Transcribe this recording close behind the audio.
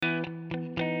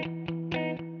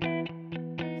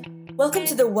Welcome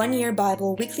to the One Year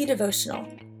Bible Weekly Devotional,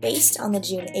 based on the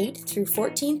June 8th through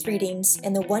 14th readings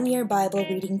in the One Year Bible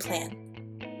Reading Plan.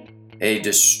 A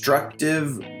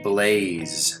destructive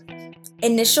blaze.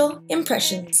 Initial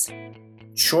impressions.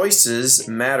 Choices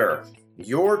matter.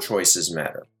 Your choices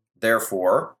matter.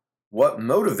 Therefore, what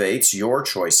motivates your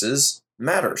choices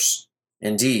matters.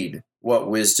 Indeed, what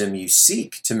wisdom you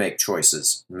seek to make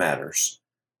choices matters.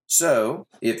 So,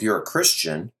 if you're a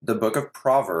Christian, the book of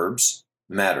Proverbs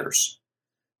matters.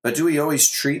 But do we always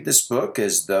treat this book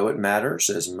as though it matters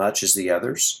as much as the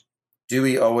others? Do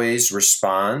we always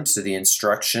respond to the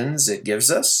instructions it gives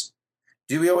us?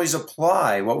 Do we always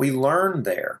apply what we learn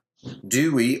there?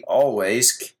 Do we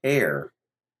always care?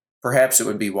 Perhaps it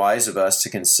would be wise of us to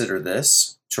consider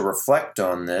this, to reflect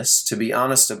on this, to be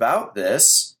honest about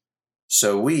this,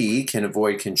 so we can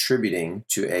avoid contributing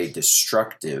to a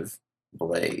destructive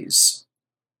blaze.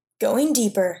 Going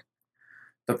deeper.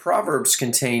 The Proverbs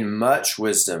contain much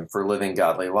wisdom for living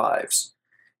godly lives,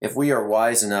 if we are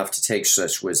wise enough to take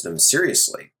such wisdom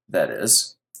seriously, that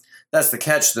is. That's the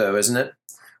catch, though, isn't it?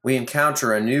 We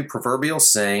encounter a new proverbial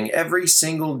saying every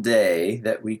single day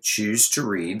that we choose to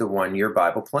read the one-year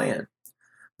Bible plan.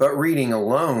 But reading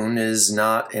alone is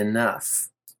not enough.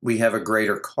 We have a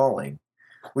greater calling.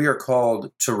 We are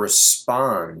called to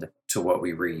respond to what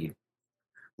we read.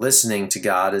 Listening to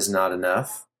God is not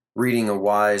enough. Reading a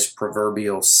wise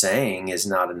proverbial saying is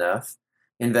not enough.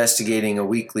 Investigating a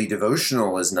weekly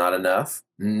devotional is not enough.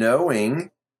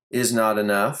 Knowing is not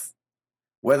enough.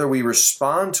 Whether we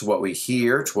respond to what we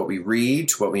hear, to what we read,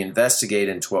 to what we investigate,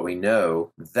 and to what we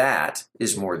know, that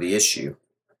is more the issue.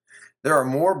 There are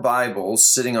more Bibles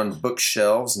sitting on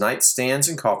bookshelves, nightstands,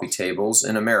 and coffee tables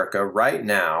in America right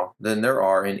now than there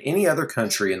are in any other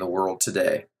country in the world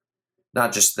today.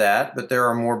 Not just that, but there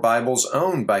are more Bibles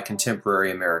owned by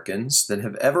contemporary Americans than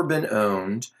have ever been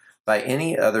owned by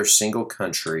any other single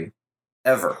country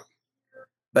ever.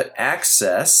 But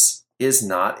access is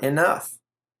not enough.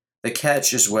 The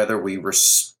catch is whether we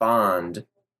respond,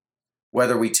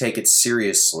 whether we take it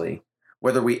seriously,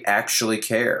 whether we actually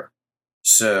care.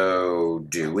 So,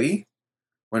 do we?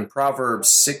 When Proverbs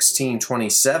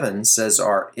 16:27 says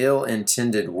our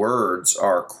ill-intended words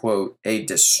are, quote, a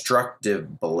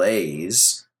destructive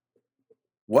blaze,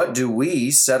 what do we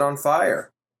set on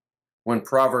fire? When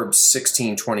Proverbs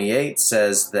 16:28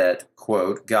 says that,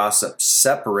 quote, gossip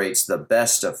separates the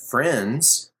best of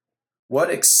friends, what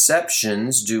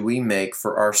exceptions do we make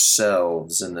for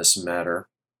ourselves in this matter?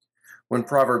 When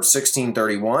Proverbs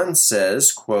 16:31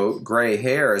 says, quote, gray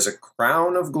hair is a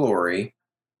crown of glory,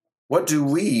 what do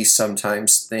we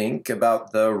sometimes think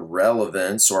about the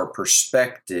relevance or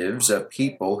perspectives of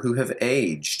people who have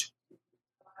aged?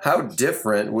 How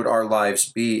different would our lives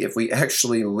be if we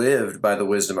actually lived by the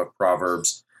wisdom of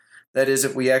Proverbs? That is,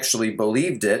 if we actually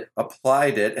believed it,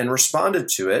 applied it, and responded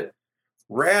to it,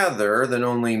 rather than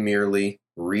only merely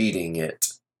reading it.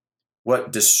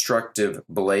 What destructive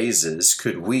blazes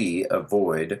could we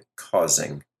avoid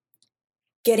causing?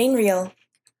 Getting real.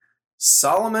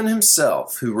 Solomon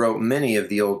himself, who wrote many of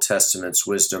the Old Testament's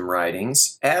wisdom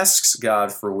writings, asks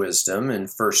God for wisdom in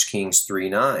 1 Kings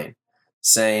 3:9,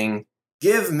 saying,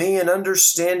 give me an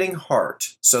understanding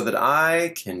heart so that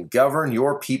I can govern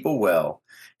your people well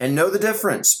and know the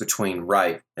difference between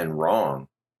right and wrong.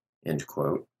 End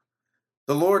quote.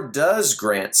 The Lord does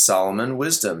grant Solomon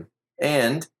wisdom,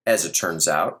 and, as it turns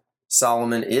out,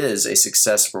 Solomon is a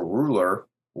successful ruler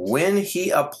when he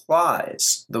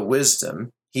applies the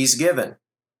wisdom he's given.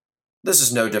 This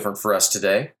is no different for us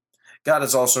today. God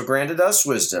has also granted us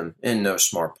wisdom, in no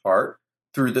small part,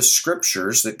 through the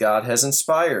scriptures that God has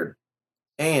inspired.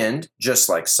 And, just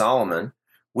like Solomon,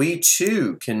 we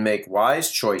too can make wise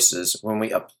choices when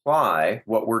we apply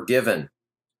what we're given.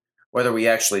 Whether we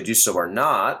actually do so or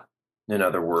not, in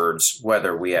other words,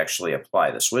 whether we actually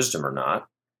apply this wisdom or not,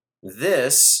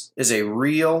 this is a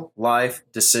real life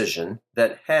decision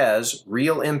that has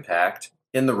real impact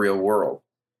in the real world.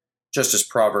 Just as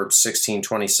Proverbs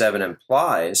 16:27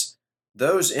 implies,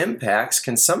 those impacts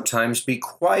can sometimes be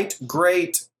quite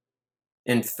great.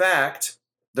 In fact,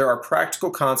 there are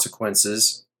practical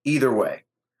consequences either way,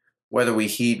 whether we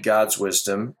heed God's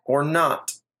wisdom or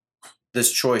not.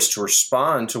 This choice to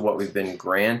respond to what we've been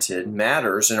granted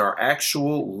matters in our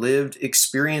actual lived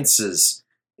experiences,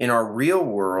 in our real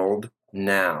world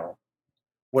now.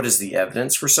 What is the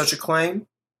evidence for such a claim?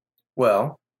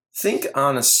 Well, think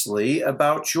honestly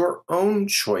about your own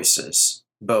choices,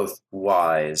 both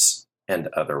wise and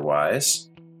otherwise.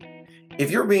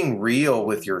 If you're being real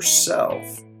with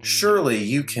yourself, surely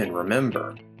you can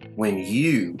remember when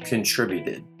you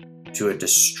contributed to a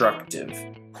destructive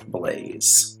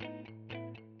blaze.